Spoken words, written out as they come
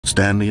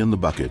Stanley and the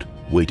bucket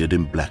waited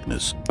in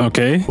blackness.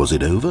 Okay. Was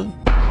it over?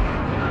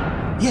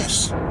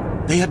 Yes,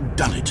 they had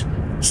done it.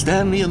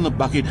 Stanley and the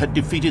bucket had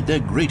defeated their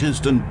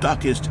greatest and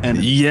darkest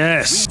enemy.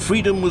 Yes.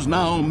 Freedom was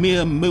now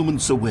mere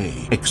moments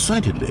away.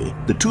 Excitedly,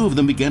 the two of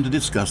them began to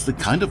discuss the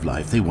kind of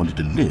life they wanted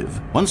to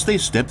live once they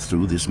stepped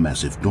through this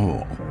massive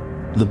door.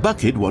 The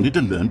bucket wanted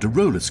to learn to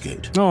roller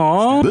skate.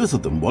 Aww. Both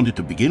of them wanted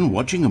to begin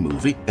watching a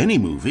movie, any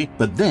movie,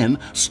 but then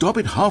stop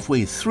it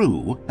halfway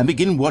through and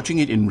begin watching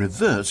it in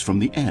reverse from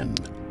the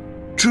end.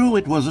 True,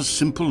 it was a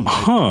simple life.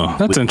 Huh,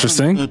 that's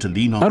interesting. To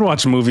lean on, I'd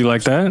watch a movie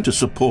like that. to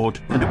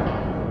support, and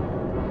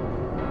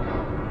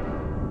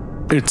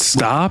It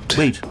stopped?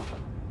 wait,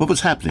 what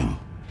was happening?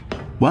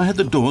 Why had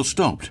the door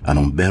stopped? An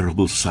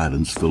unbearable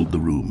silence filled the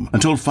room,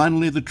 until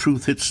finally the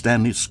truth hit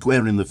Stanley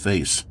square in the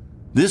face.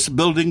 This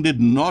building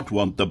did not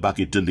want the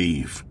bucket to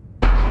leave.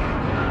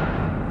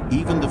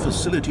 Even the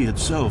facility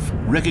itself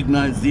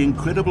recognized the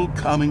incredible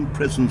calming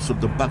presence of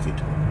the bucket,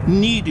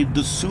 needed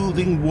the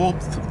soothing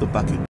warmth of the bucket.